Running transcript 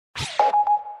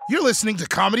You're listening to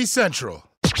Comedy Central.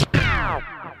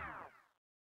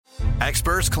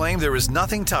 Experts claim there is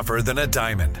nothing tougher than a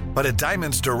diamond. But at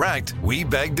Diamonds Direct, we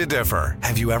beg to differ.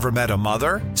 Have you ever met a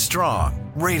mother?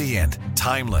 Strong, radiant,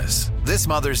 timeless. This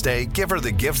Mother's Day, give her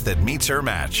the gift that meets her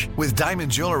match. With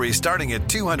diamond jewelry starting at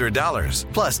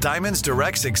 $200. Plus Diamonds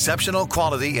Direct's exceptional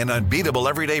quality and unbeatable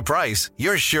everyday price,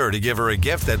 you're sure to give her a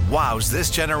gift that wows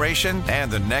this generation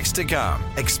and the next to come.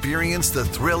 Experience the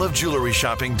thrill of jewelry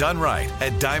shopping done right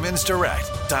at Diamonds Direct.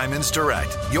 Diamonds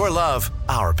Direct. Your love,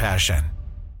 our passion.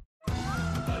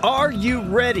 Are you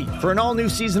ready for an all-new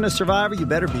season of Survivor? You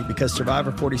better be, because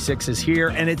Survivor 46 is here,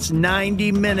 and it's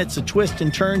 90 minutes of twists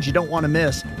and turns you don't want to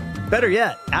miss. Better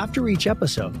yet, after each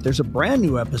episode, there's a brand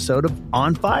new episode of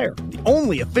On Fire, the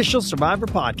only official Survivor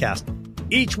podcast.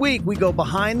 Each week, we go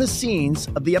behind the scenes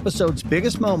of the episode's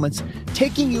biggest moments,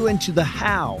 taking you into the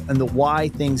how and the why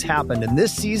things happened. And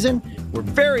this season, we're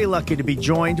very lucky to be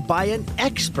joined by an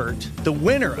expert, the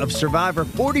winner of Survivor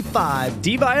 45,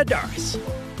 Dee Valladares.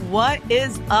 What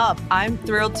is up? I'm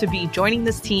thrilled to be joining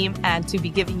this team and to be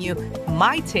giving you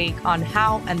my take on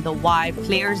how and the why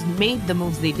players made the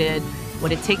moves they did,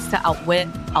 what it takes to outwit,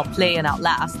 outplay, and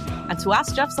outlast, and to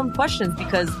ask Jeff some questions,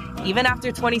 because even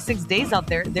after 26 days out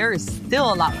there is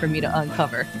still a lot for me to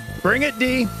uncover. Bring it,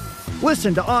 Dee.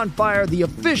 Listen to On Fire, the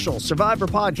official Survivor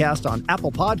podcast, on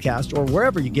Apple Podcasts or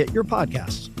wherever you get your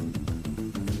podcasts.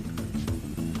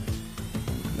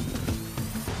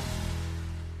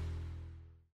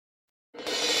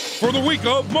 For the week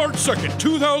of March 2nd,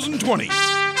 2020.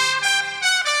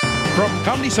 From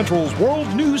Comedy Central's World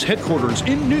News headquarters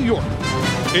in New York,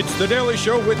 it's The Daily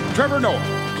Show with Trevor Noah,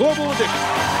 Global Edition.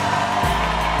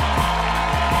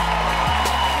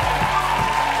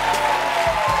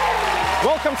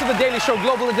 Welcome to The Daily Show,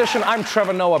 Global Edition. I'm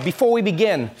Trevor Noah. Before we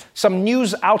begin, some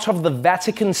news out of the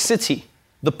Vatican City.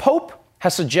 The Pope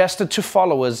has suggested to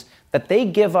followers that they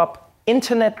give up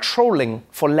internet trolling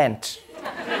for Lent.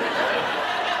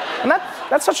 And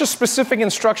that's such a specific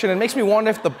instruction. It makes me wonder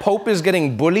if the Pope is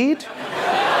getting bullied.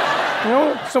 You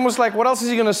know, someone's like, what else is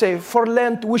he going to say? For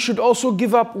Lent, we should also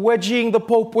give up wedging the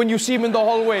Pope when you see him in the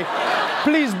hallway.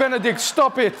 Please, Benedict,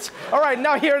 stop it. All right,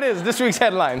 now here it is, this week's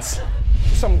headlines.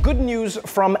 Some good news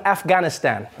from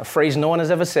Afghanistan, a phrase no one has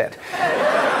ever said.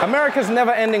 America's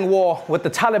never-ending war with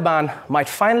the Taliban might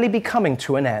finally be coming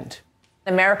to an end.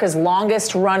 America's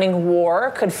longest-running war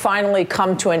could finally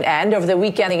come to an end. Over the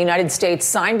weekend, the United States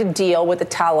signed a deal with the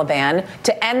Taliban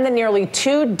to end the nearly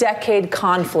two-decade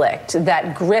conflict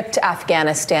that gripped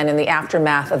Afghanistan in the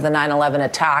aftermath of the 9/11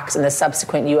 attacks and the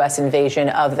subsequent U.S. invasion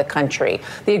of the country.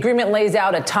 The agreement lays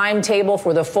out a timetable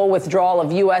for the full withdrawal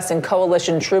of U.S. and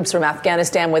coalition troops from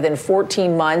Afghanistan within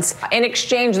 14 months. In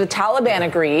exchange, the Taliban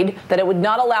agreed that it would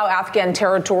not allow Afghan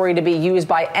territory to be used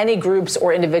by any groups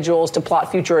or individuals to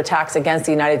plot future attacks against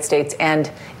the United States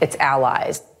and its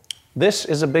allies. This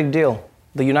is a big deal.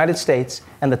 The United States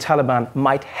and the Taliban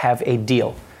might have a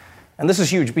deal. And this is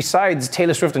huge. Besides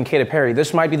Taylor Swift and Katy Perry,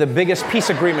 this might be the biggest peace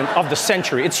agreement of the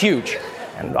century. It's huge.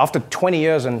 And after 20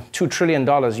 years and $2 trillion,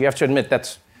 you have to admit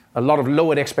that's a lot of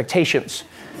lowered expectations.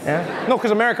 Yeah? No,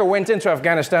 because America went into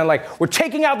Afghanistan like, we're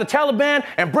taking out the Taliban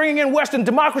and bringing in Western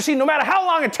democracy no matter how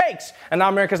long it takes. And now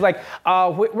America's like,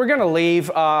 we're going to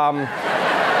leave.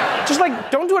 Just like,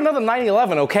 don't do another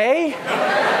 9/11, okay?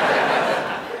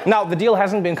 Now, the deal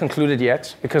hasn't been concluded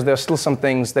yet because there are still some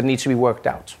things that need to be worked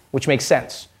out, which makes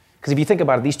sense. Because if you think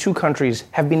about it, these two countries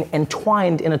have been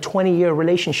entwined in a 20-year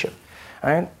relationship,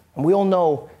 right? And we all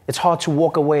know it's hard to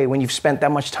walk away when you've spent that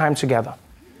much time together.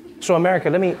 So, America,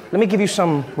 let me give you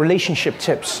some relationship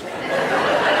tips.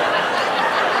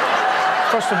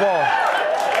 First of all,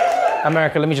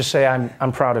 America, let me just say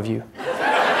I'm proud of you.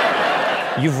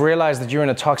 You've realized that you're in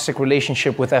a toxic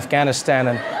relationship with Afghanistan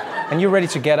and you're ready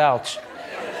to get out.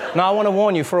 Now, I want to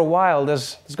warn you, for a while,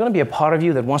 there's going to be a part of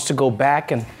you that wants to go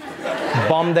back and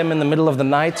bomb them in the middle of the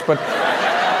night, but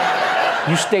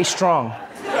you stay strong.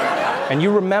 And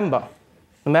you remember,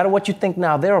 no matter what you think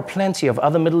now, there are plenty of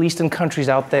other Middle Eastern countries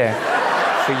out there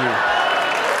for you.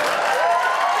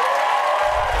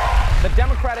 The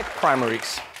Democratic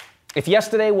primaries. If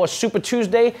yesterday was Super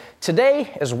Tuesday,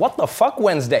 today is What the Fuck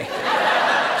Wednesday.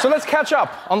 So let's catch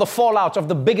up on the fallout of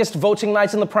the biggest voting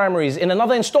nights in the primaries in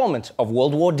another installment of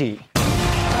World War D.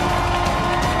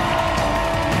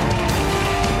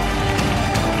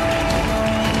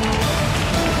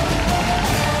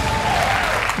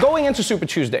 Going into Super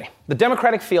Tuesday, the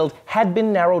Democratic field had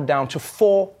been narrowed down to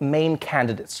 4 main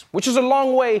candidates, which is a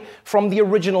long way from the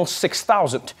original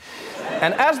 6,000.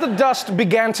 And as the dust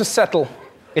began to settle,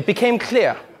 it became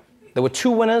clear there were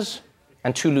 2 winners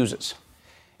and 2 losers.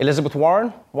 Elizabeth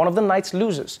Warren, one of the night's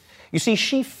losers. You see,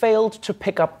 she failed to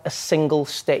pick up a single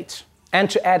state. And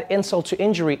to add insult to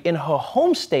injury, in her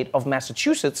home state of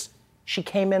Massachusetts, she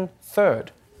came in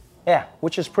third. Yeah,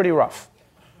 which is pretty rough.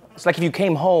 It's like if you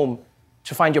came home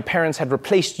to find your parents had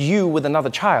replaced you with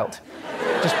another child.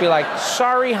 Just be like,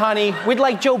 sorry, honey, we'd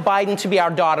like Joe Biden to be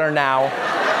our daughter now.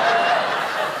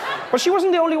 But she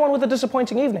wasn't the only one with a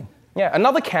disappointing evening. Yeah,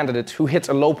 another candidate who hit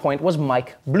a low point was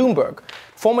Mike Bloomberg,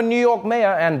 former New York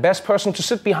mayor and best person to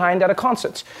sit behind at a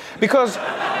concert. Because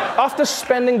after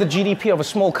spending the GDP of a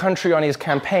small country on his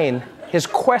campaign, his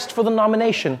quest for the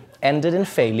nomination ended in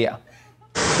failure.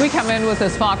 We come in with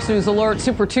this Fox News alert.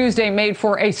 Super Tuesday made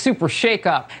for a super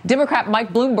shakeup. Democrat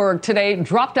Mike Bloomberg today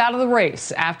dropped out of the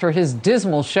race after his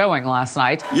dismal showing last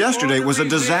night. Yesterday was a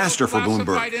disaster for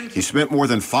Bloomberg. He spent more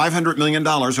than $500 million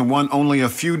and won only a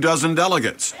few dozen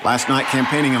delegates. Last night,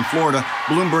 campaigning in Florida,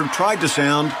 Bloomberg tried to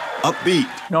sound upbeat.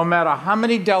 No matter how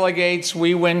many delegates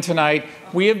we win tonight,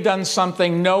 we have done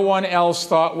something no one else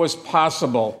thought was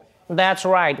possible. That's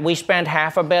right. We spent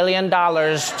 $500 million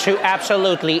to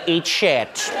absolutely eat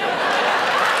shit.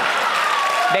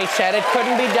 They said it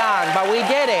couldn't be done, but we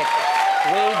did it.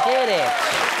 We did it.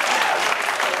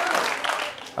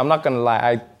 I'm not going to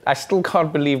lie. I still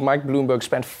can't believe Mike Bloomberg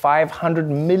spent $500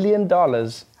 million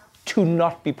to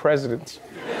not be president.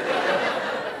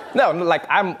 No, like,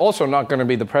 I'm also not going to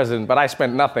be the president, but I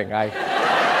spent nothing.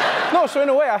 No, so in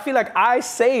a way, I feel like I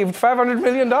saved $500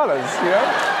 million, you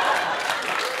know?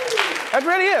 It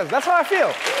really is. That's how I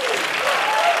feel.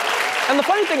 And the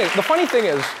funny thing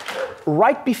is,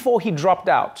 right before he dropped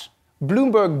out,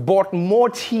 Bloomberg bought more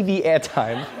TV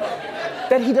airtime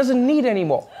that he doesn't need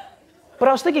anymore. But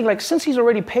I was thinking, like, since he's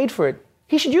already paid for it,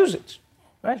 he should use it,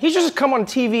 right? He should just come on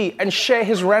TV and share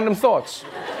his random thoughts.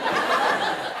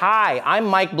 Hi, I'm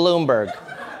Mike Bloomberg.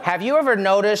 Have you ever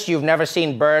noticed you've never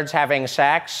seen birds having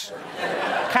sex?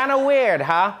 Kind of weird,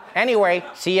 huh? Anyway,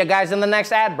 see you guys in the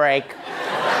next ad break.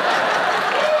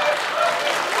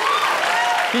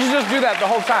 You should just do that the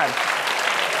whole time.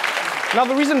 Now,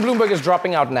 the reason Bloomberg is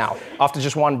dropping out now, after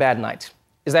just one bad night,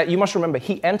 is that you must remember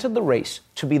he entered the race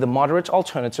to be the moderate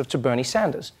alternative to Bernie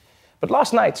Sanders. But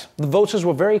last night, the voters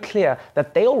were very clear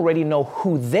that they already know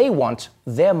who they want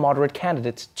their moderate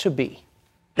candidate to be.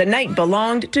 The night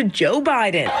belonged to Joe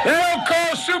Biden. They don't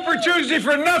call Super Tuesday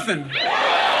for nothing.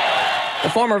 The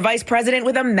former vice president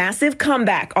with a massive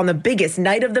comeback on the biggest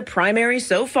night of the primary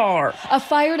so far. A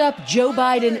fired-up Joe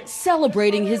Biden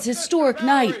celebrating his historic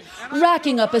night,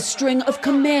 racking up a string of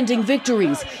commanding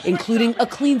victories, including a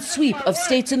clean sweep of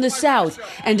states in the South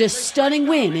and a stunning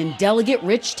win in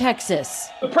delegate-rich Texas.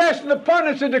 The press and the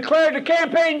pundits have declared the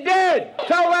campaign dead.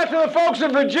 Tell that to the folks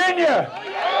in Virginia,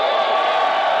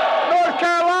 North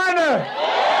Carolina,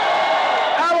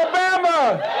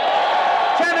 Alabama,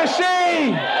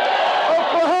 Tennessee,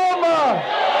 Oklahoma,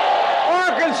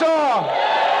 Arkansas,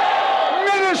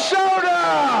 Minnesota.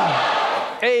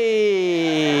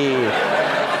 Hey,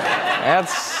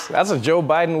 that's a Joe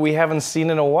Biden we haven't seen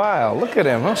in a while. Look at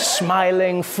him, huh?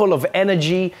 Smiling, full of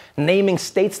energy, naming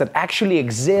states that actually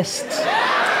exist.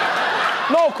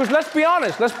 No, because let's be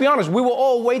honest, we were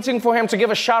all waiting for him to give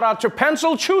a shout out to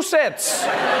Massachusetts.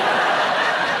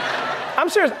 I'm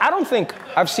serious, I don't think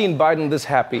I've seen Biden this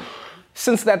happy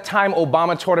since that time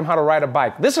Obama taught him how to ride a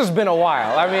bike. This has been a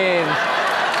while. I mean,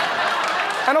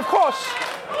 and of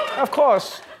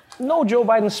course, no Joe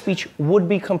Biden speech would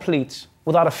be complete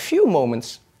without a few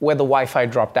moments where the Wi-Fi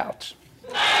dropped out.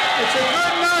 It's a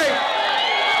good night,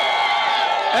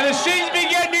 and it seems to be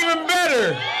getting even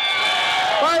better.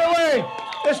 By the way,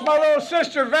 this is my little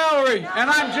sister, Valerie, and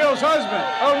I'm Jill's husband.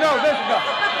 Oh, no,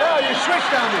 you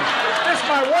switched on me. This is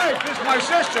my wife, this is my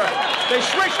sister. They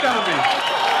switched on me.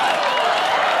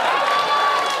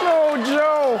 No,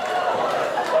 Joe.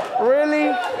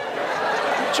 Really?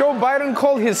 Joe Biden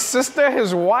called his sister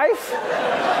his wife?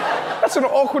 That's an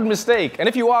awkward mistake. And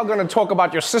if you are going to talk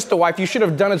about your sister wife, you should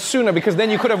have done it sooner, because then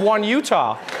you could have won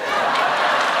Utah.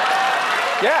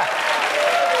 Yeah.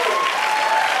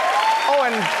 Oh,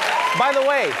 and by the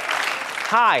way,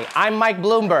 hi, I'm Mike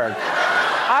Bloomberg.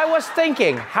 I was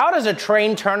thinking, how does a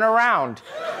train turn around?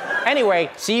 Anyway,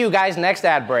 see you guys next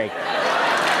ad break.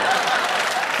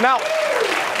 Now,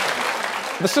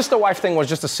 the sister-wife thing was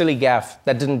just a silly gaffe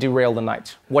that didn't derail the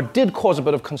night. What did cause a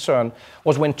bit of concern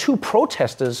was when two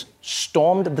protesters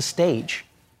stormed the stage.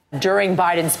 During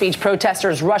Biden's speech,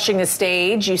 protesters rushing the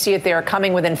stage. You see it there,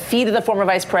 coming within feet of the former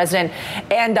vice president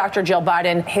and Dr. Jill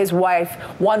Biden, his wife.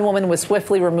 One woman was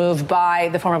swiftly removed by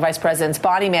the former vice president's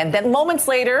body man. Then moments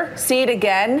later, see it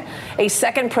again, a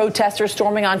second protester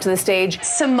storming onto the stage.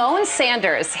 Simone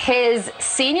Sanders, his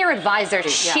senior advisor,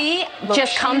 she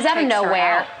just comes out of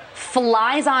nowhere,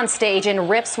 flies on stage and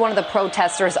rips one of the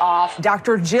protesters off.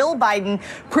 Dr. Jill Biden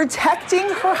protecting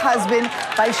her husband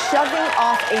by shoving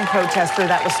off a protester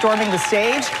that was storming the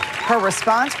stage. Her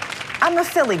response, I'm a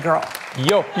Philly girl.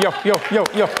 Yo.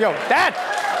 That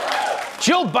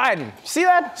Jill Biden, see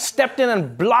that? Stepped in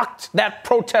and blocked that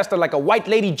protester like a white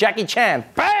lady Jackie Chan.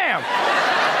 Bam!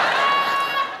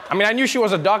 I mean, I knew she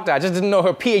was a doctor. I just didn't know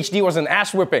her PhD was in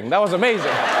ass whipping. That was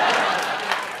amazing.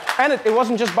 And it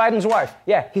wasn't just Biden's wife.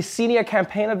 Yeah, his senior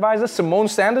campaign advisor, Simone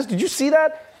Sanders, did you see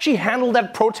that? She handled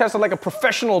that protester like a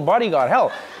professional bodyguard.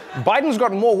 Hell, Biden's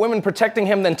got more women protecting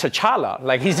him than T'Challa.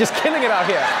 Like, he's just killing it out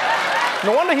here.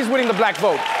 No wonder he's winning the black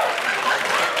vote.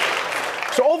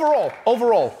 So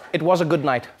overall, it was a good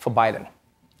night for Biden.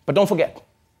 But don't forget,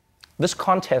 this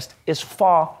contest is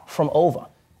far from over.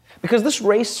 Because this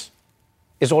race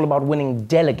is all about winning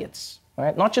delegates,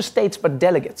 right? Not just states, but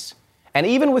delegates. And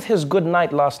even with his good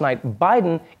night last night,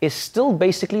 Biden is still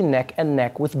basically neck and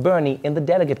neck with Bernie in the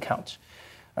delegate count.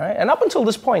 All right? And up until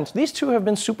this point, these two have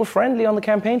been super friendly on the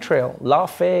campaign trail,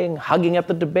 laughing, hugging at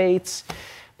the debates.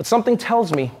 But something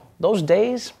tells me those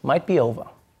days might be over.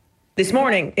 This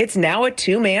morning, it's now a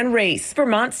two-man race.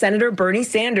 Vermont Senator Bernie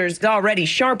Sanders is already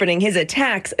sharpening his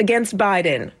attacks against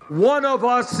Biden. One of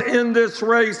us in this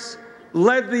race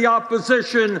led the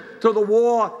opposition to the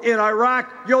war in Iraq.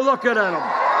 You're looking at him.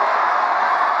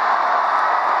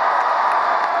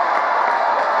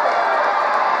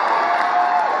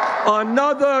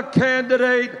 Another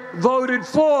candidate voted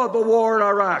for the war in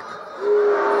Iraq.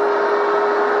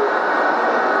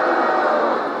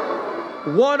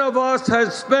 One of us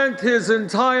has spent his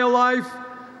entire life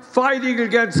fighting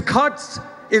against cuts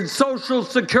in Social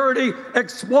Security,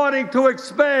 wanting to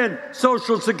expand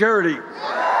Social Security.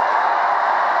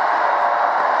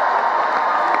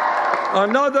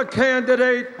 Another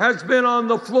candidate has been on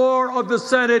the floor of the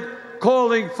Senate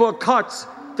calling for cuts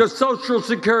to Social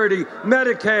Security,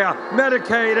 Medicare,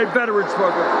 Medicaid, and Veterans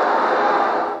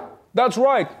Program. That's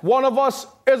right. One of us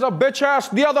is a bitch ass,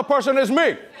 the other person is me.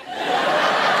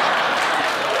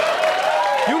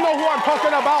 You know who I'm talking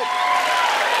about.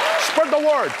 Spread the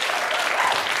word.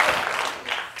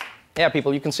 Yeah,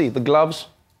 people, you can see the gloves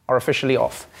are officially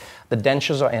off. The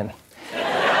dentures are in.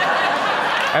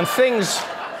 And things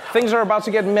are about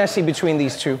to get messy between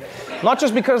these two. Not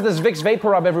just because there's Vicks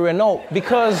Vapor Rub everywhere, no,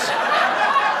 because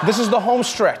this is the home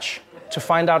stretch to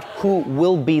find out who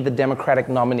will be the Democratic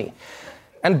nominee.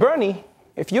 And Bernie,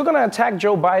 if you're gonna attack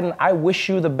Joe Biden, I wish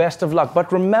you the best of luck.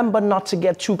 But remember not to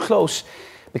get too close,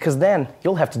 because then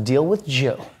you'll have to deal with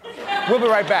Jill. We'll be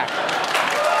right back.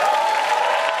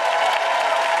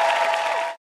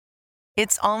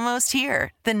 It's almost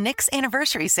here. The Knix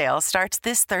anniversary sale starts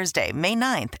this Thursday, May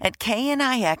 9th at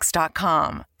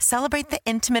knix.com. Celebrate the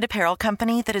intimate apparel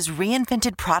company that has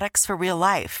reinvented products for real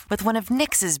life with one of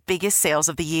Knix's biggest sales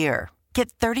of the year.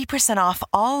 Get 30% off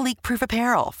all leak-proof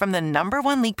apparel from the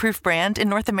 #1 leak-proof brand in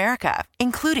North America,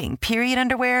 including period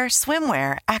underwear,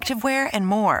 swimwear, activewear, and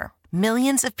more.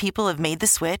 Millions of people have made the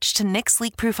switch to Knix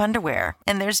leak-proof underwear,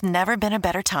 and there's never been a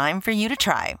better time for you to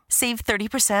try. Save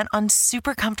 30% on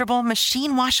super comfortable,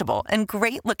 machine-washable, and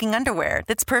great-looking underwear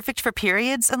that's perfect for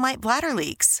periods and light bladder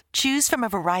leaks. Choose from a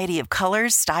variety of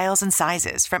colors, styles, and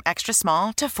sizes from extra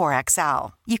small to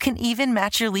 4XL. You can even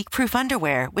match your leak-proof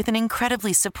underwear with an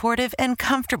incredibly supportive and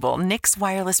comfortable Knix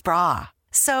wireless bra.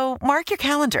 So mark your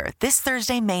calendar this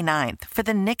Thursday, May 9th for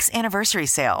the Knix anniversary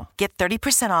sale. Get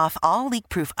 30% off all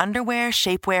leak-proof underwear,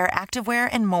 shapewear, activewear,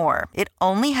 and more. It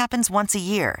only happens once a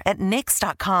year at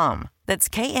Knix.com. That's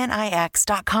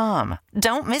KNIX.com.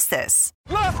 Don't miss this.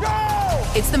 Let's go!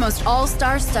 It's the most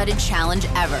all-star studded challenge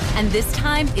ever. And this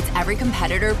time, it's every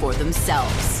competitor for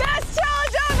themselves. Best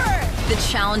challenge ever! The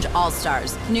Challenge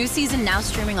All-Stars. New season now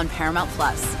streaming on Paramount+.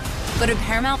 Go to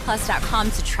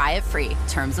ParamountPlus.com to try it free.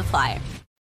 Terms apply.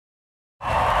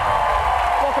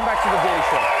 Welcome back to The Daily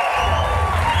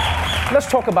Show. Let's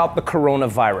talk about the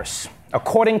coronavirus.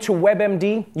 According to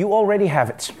WebMD, you already have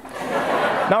it.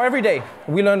 Now, every day,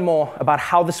 we learn more about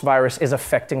how this virus is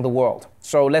affecting the world.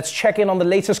 So let's check in on the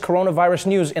latest coronavirus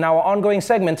news in our ongoing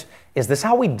segment, Is This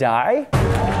How We Die?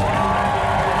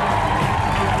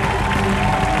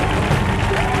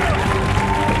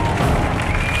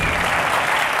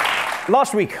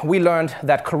 Last week, we learned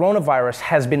that coronavirus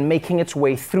has been making its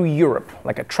way through Europe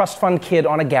like a trust fund kid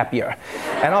on a gap year.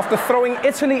 And after throwing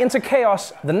Italy into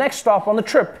chaos, the next stop on the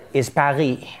trip is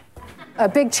Paris.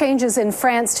 Big changes in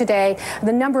France today.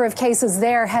 The number of cases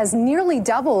there has nearly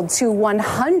doubled to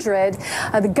 100.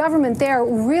 The government there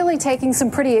really taking some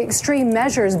pretty extreme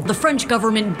measures. The French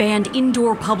government banned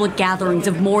indoor public gatherings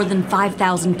of more than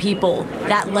 5,000 people.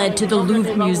 That led to the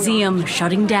Louvre Museum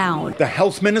shutting down. The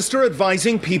health minister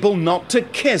advising people not to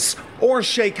kiss or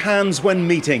shake hands when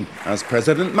meeting, as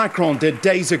President Macron did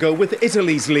days ago with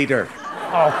Italy's leader.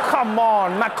 Oh, come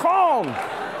on, Macron!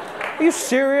 Are you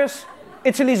serious?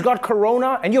 Italy's got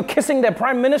corona and you're kissing their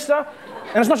prime minister?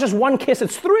 And it's not just one kiss,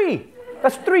 it's 3.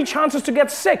 That's 3 chances to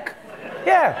get sick.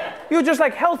 Yeah, you're just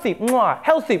like healthy, mwah,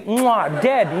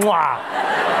 dead, mwah.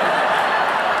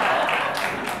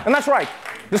 And that's right.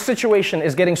 This situation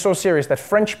is getting so serious that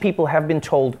French people have been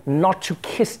told not to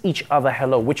kiss each other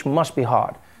hello, which must be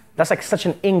hard. That's like such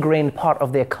an ingrained part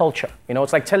of their culture. You know,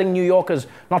 it's like telling New Yorkers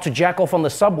not to jack off on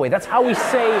the subway. That's how we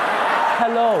say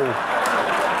hello.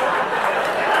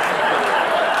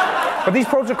 But these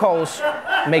protocols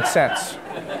make sense,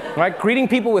 right? Greeting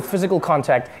people with physical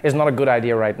contact is not a good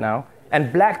idea right now.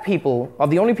 And black people are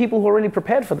the only people who are really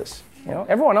prepared for this. You know,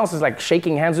 everyone else is like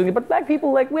shaking hands with you, but black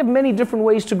people, like, we have many different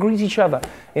ways to greet each other.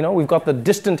 You know, we've got the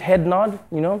distant head nod,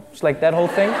 you know, it's like that whole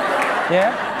thing.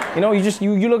 Yeah? You know,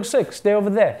 you look sick, stay over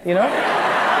there, you know?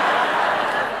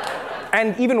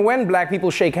 And even when black people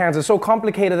shake hands, it's so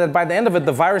complicated that by the end of it,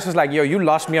 the virus is like, yo, you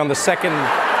lost me on the second.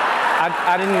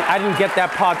 I didn't get that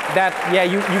part. Yeah,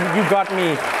 you got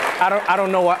me. I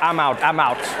don't know what. I'm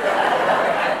out.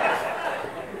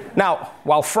 Now,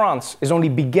 while France is only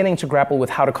beginning to grapple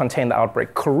with how to contain the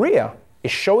outbreak, Korea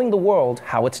is showing the world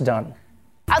how it's done.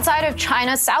 Outside of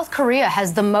China, South Korea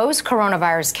has the most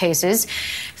coronavirus cases.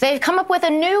 They've come up with a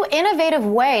new innovative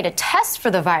way to test for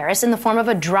the virus in the form of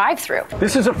a drive-through.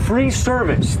 This is a free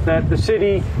service that the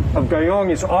city of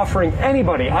Gyeong is offering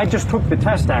anybody. I just took the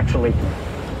test, actually.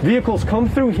 Vehicles come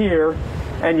through here,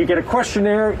 and you get a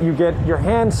questionnaire, you get your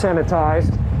hands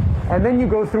sanitized, and then you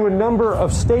go through a number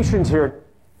of stations here.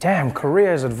 Damn,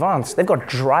 Korea is advanced. They've got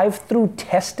drive-through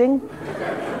testing.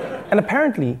 And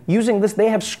apparently, using this, they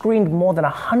have screened more than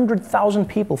 100,000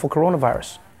 people for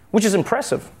coronavirus, which is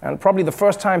impressive, and probably the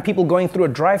first time people going through a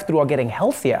drive-through are getting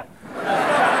healthier.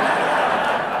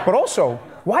 But also,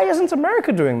 why isn't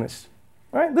America doing this?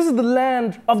 Right? This is the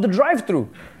land of the drive-through.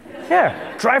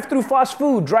 Yeah, drive-through fast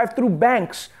food, drive-through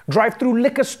banks, drive-through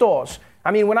liquor stores.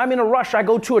 I mean, when I'm in a rush, I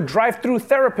go to a drive-through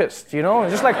therapist, you know?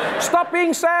 It's just like, stop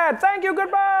being sad, thank you,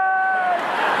 goodbye!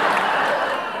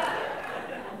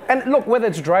 And look, whether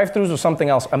it's drive-thrus or something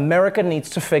else, America needs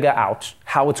to figure out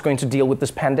how it's going to deal with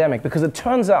this pandemic, because it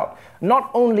turns out, not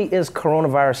only is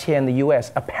coronavirus here in the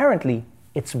US, apparently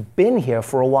it's been here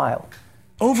for a while.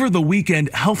 Over the weekend,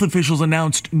 health officials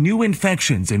announced new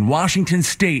infections in Washington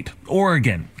State,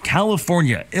 Oregon,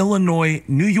 California, Illinois,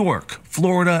 New York,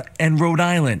 Florida, and Rhode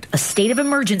Island. A state of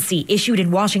emergency issued in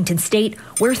Washington State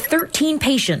where 13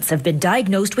 patients have been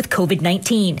diagnosed with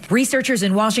COVID-19. Researchers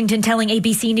in Washington telling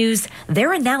ABC News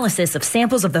their analysis of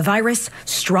samples of the virus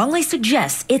strongly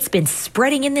suggests it's been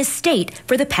spreading in this state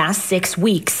for the past 6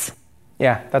 weeks.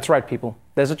 Yeah, that's right, people.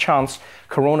 There's a chance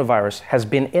coronavirus has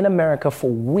been in America for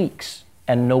weeks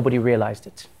and nobody realized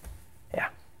it. Yeah.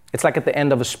 It's like at the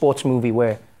end of a sports movie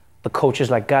where the coach is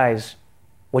like, guys,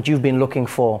 what you've been looking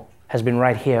for has been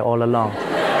right here all along.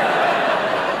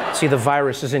 See, the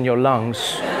virus is in your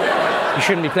lungs. You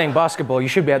shouldn't be playing basketball. You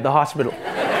should be at the hospital.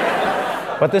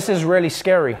 But this is really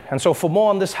scary. And so for more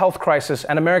on this health crisis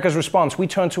and America's response, we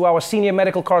turn to our senior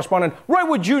medical correspondent, Roy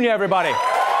Wood Jr., everybody.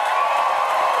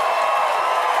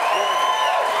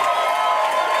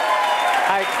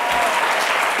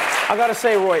 I gotta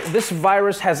say, Roy, this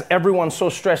virus has everyone so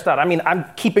stressed out. I mean, I'm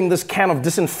keeping this can of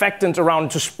disinfectant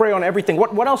around to spray on everything.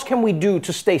 What else can we do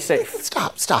to stay safe?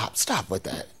 Stop with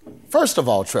that. First of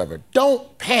all, Trevor,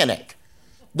 don't panic.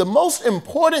 The most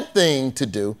important thing to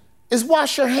do is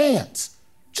wash your hands.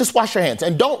 Just wash your hands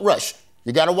and don't rush.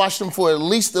 You gotta wash them for at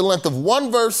least the length of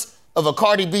one verse of a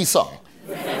Cardi B song.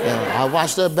 I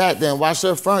wash their back, then wash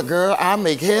their front, girl. I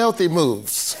make healthy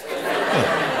moves.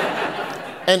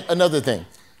 And another thing.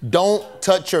 Don't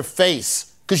touch your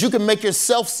face, because you can make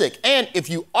yourself sick. And if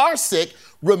you are sick,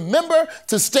 remember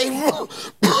to stay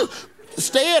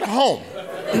at home.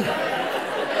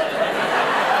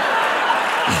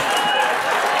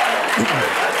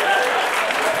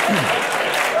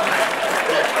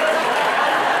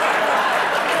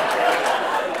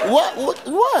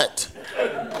 What?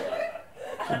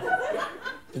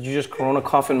 Did you just corona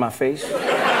cough in my face?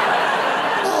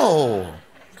 No.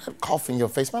 cough in your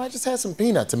face, man. I just had some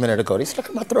peanuts a minute ago. They stuck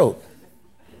in my throat.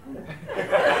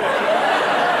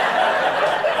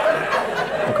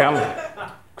 Okay,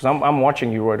 I'm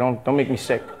watching you, Roy. Don't make me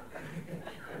sick.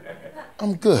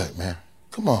 I'm good, man.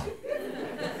 Come on.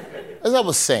 As I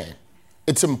was saying,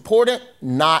 it's important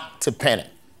not to panic.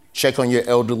 Check on your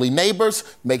elderly neighbors.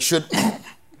 Make sure...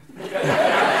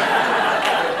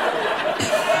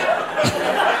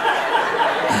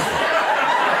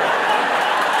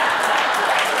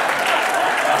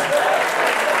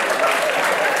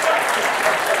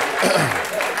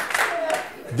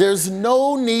 There's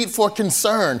no need for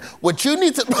concern. What you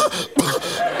need to... Corona! It's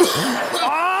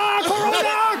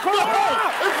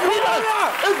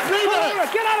Corona!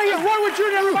 Get out of here! Roy with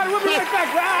Judith, everybody. We'll be right back.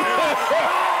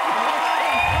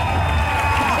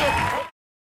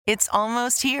 It's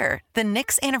almost here. The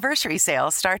Knix anniversary sale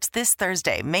starts this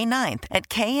Thursday, May 9th at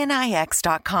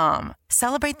knix.com.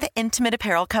 Celebrate the intimate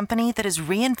apparel company that has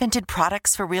reinvented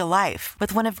products for real life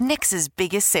with one of Knix's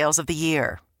biggest sales of the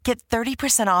year. Get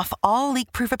 30% off all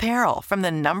leak-proof apparel from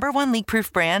the #1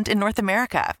 leak-proof brand in North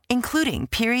America, including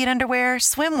period underwear,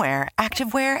 swimwear,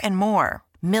 activewear, and more.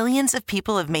 Millions of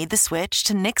people have made the switch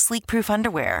to Knix leak-proof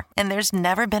underwear, and there's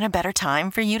never been a better time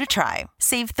for you to try.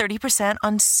 Save 30%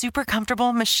 on super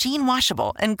comfortable,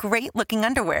 machine-washable, and great-looking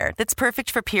underwear that's perfect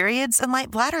for periods and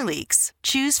light bladder leaks.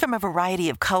 Choose from a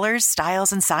variety of colors,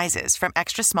 styles, and sizes from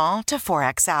extra small to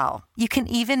 4XL. You can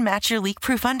even match your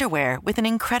leak-proof underwear with an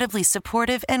incredibly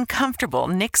supportive and comfortable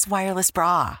Knix wireless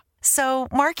bra. So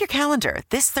mark your calendar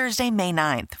this Thursday, May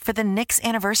 9th for the Knix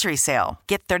anniversary sale.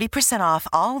 Get 30% off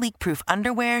all leak-proof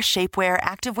underwear, shapewear,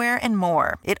 activewear, and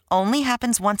more. It only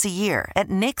happens once a year at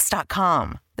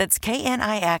knix.com. That's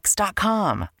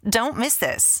knix.com. Don't miss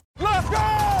this. Let's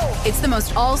go! It's the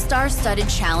most all-star studded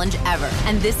challenge ever.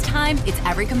 And this time, it's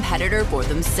every competitor for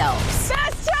themselves.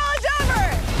 Best challenge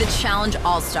ever! The Challenge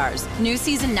All-Stars. New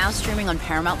season now streaming on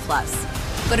Paramount+.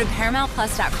 Go to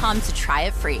ParamountPlus.com to try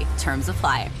it free. Terms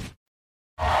apply.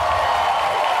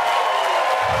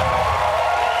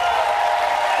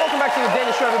 Welcome back to The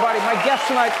Daily Show, everybody. My guest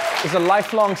tonight is a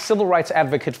lifelong civil rights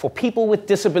advocate for people with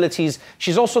disabilities.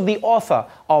 She's also the author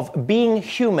of Being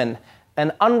Human,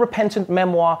 an unrepentant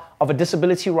memoir of a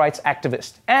disability rights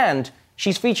activist. And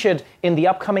she's featured in the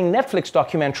upcoming Netflix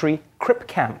documentary, Crip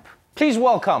Camp. Please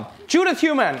welcome Judith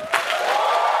Heumann.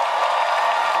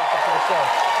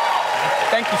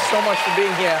 Thank you so much for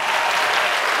being here.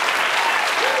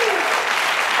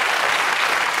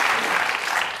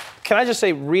 Can I just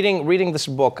say, reading this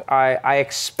book, I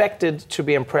expected to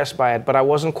be impressed by it, but I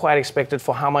wasn't quite expected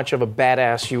for how much of a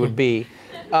badass you would be.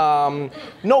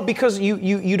 No, because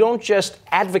you don't just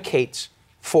advocate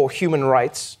for human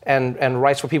rights and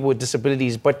rights for people with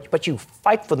disabilities, but you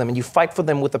fight for them, and you fight for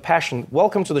them with a passion.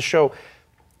 Welcome to the show.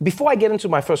 Before I get into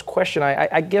my first question,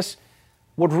 I guess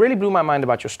what really blew my mind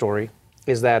about your story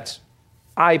is that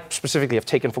I specifically have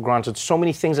taken for granted so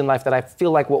many things in life that I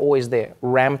feel like were always there.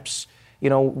 Ramps,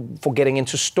 for getting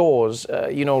into stores,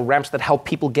 ramps that help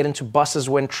people get into buses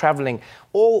when traveling,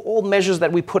 all measures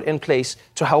that we put in place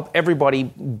to help everybody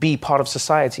be part of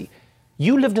society.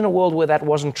 You lived in a world where that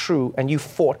wasn't true, and you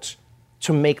fought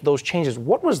to make those changes.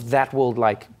 What was that world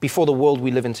like before the world we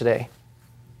live in today?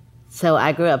 So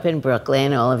I grew up in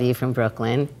Brooklyn, all of you from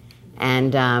Brooklyn,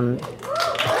 and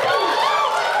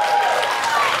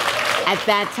at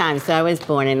that time, so I was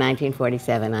born in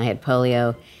 1947, I had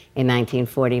polio in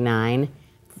 1949,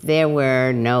 there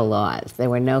were no laws. There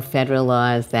were no federal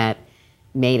laws that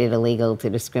made it illegal to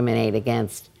discriminate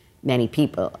against many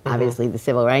people. Mm-hmm. Obviously, the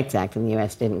Civil Rights Act in the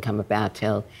U.S. didn't come about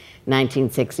till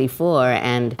 1964,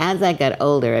 and as I got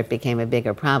older, it became a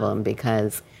bigger problem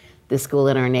because the school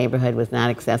in our neighborhood was not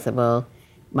accessible.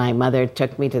 My mother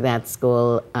took me to that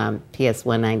school, PS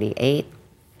 198.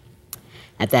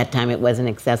 At that time, it wasn't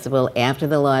accessible. After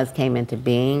the laws came into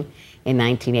being, in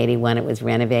 1981, it was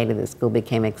renovated, the school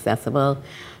became accessible,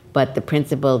 but the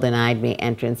principal denied me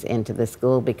entrance into the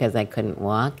school because I couldn't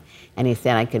walk, and he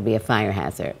said I could be a fire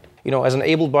hazard. As an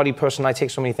able-bodied person, I take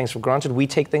so many things for granted. We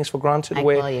take things for granted. I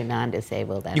call you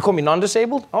non-disabled. You call me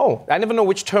non-disabled? Oh, I never know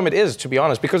which term it is, to be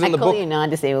honest, because in the book... I call you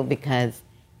non-disabled because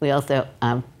we also,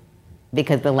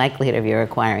 because the likelihood of you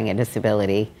acquiring a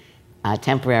disability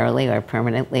temporarily or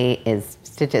permanently is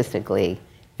statistically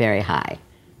very high.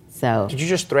 So, did you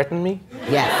just threaten me?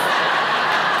 Yes,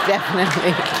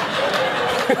 definitely.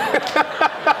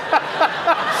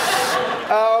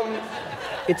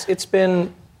 It's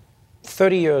been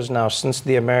 30 years now since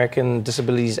the American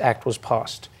Disabilities Act was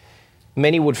passed.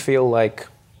 Many would feel like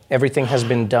everything has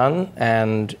been done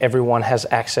and everyone has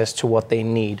access to what they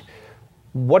need.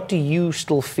 What do you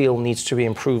still feel needs to be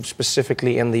improved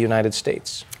specifically in the United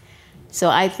States? So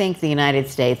I think the United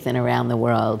States and around the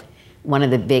world, one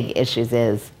of the big issues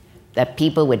is that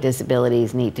people with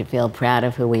disabilities need to feel proud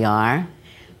of who we are.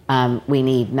 We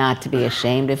need not to be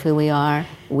ashamed of who we are.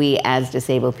 We as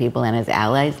disabled people and as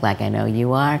allies, like I know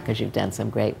you are, because you've done some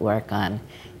great work on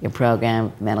your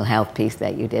program, mental health piece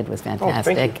that you did was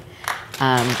fantastic. Oh, thank you.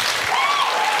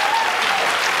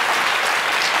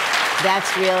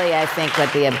 That's really, I think,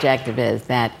 what the objective is,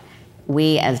 that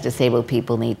we as disabled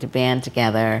people need to band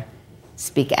together,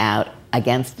 speak out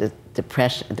against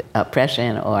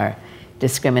oppression or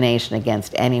discrimination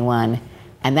against anyone,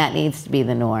 and that needs to be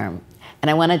the norm. And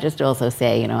I want to just also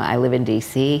say, I live in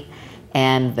D.C.,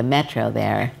 and the metro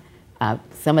there,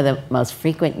 some of the most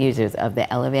frequent users of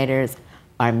the elevators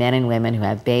are men and women who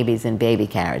have babies in baby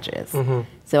carriages. Mm-hmm.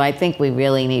 So I think we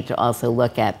really need to also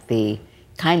look at the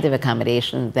kinds of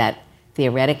accommodations that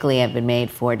theoretically have been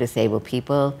made for disabled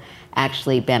people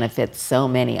actually benefit so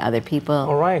many other people.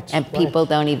 All right. And people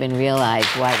don't even realize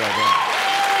why they're there.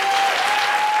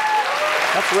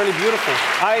 That's really beautiful.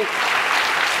 I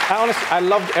honestly, I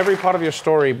loved every part of your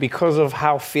story because of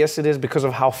how fierce it is, because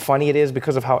of how funny it is,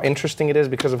 because of how interesting it is,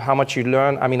 because of how much you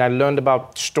learn. I mean, I learned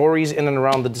about stories in and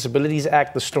around the Disabilities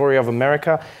Act, the story of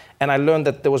America, and I learned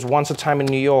that there was once a time in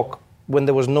New York when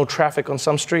there was no traffic on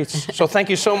some streets. So thank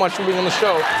you so much for being on the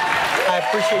show. I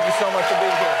appreciate you so much for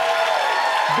being here.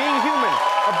 Being Human,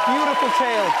 a beautiful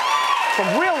tale from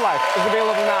real life is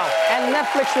available now. And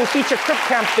Netflix will feature Crip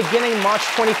Camp beginning March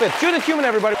 25th. Judith Heumann,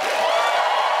 everybody.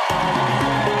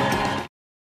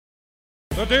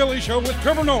 The Daily Show with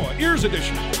Trevor Noah, Ears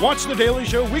Edition. Watch The Daily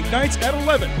Show weeknights at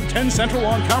 11, 10 Central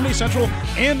on Comedy Central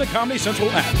and the Comedy Central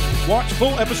app. Watch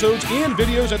full episodes and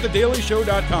videos at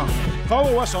thedailyshow.com.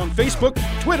 Follow us on Facebook,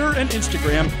 Twitter, and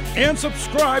Instagram, and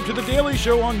subscribe to The Daily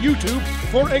Show on YouTube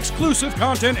for exclusive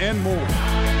content and more.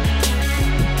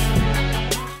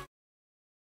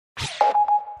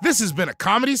 This has been a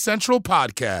Comedy Central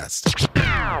podcast.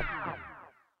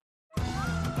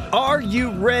 Are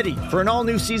you ready for an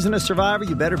all-new season of Survivor?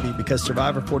 You better be, because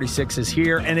Survivor 46 is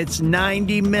here, and it's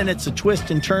 90 minutes of twists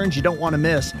and turns you don't want to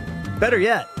miss. Better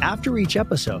yet, after each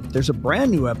episode, there's a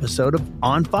brand new episode of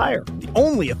On Fire, the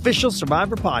only official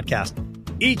Survivor podcast.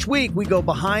 Each week, we go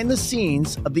behind the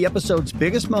scenes of the episode's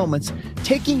biggest moments,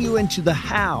 taking you into the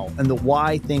how and the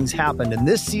why things happened. And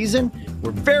this season,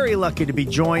 we're very lucky to be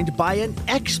joined by an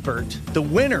expert, the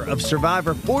winner of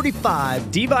Survivor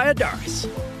 45, Dee Valladares.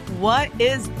 What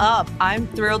is up? I'm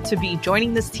thrilled to be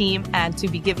joining this team and to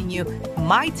be giving you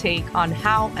my take on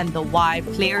how and the why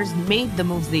players made the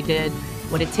moves they did,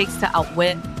 what it takes to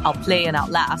outwit, outplay, and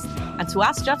outlast, and to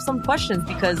ask Jeff some questions,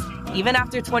 because even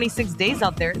after 26 days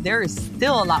out there, there is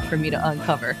still a lot for me to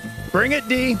uncover. Bring it,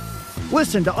 Dee.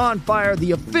 Listen to On Fire,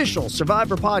 the official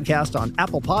Survivor podcast on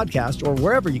Apple Podcasts or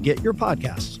wherever you get your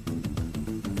podcasts.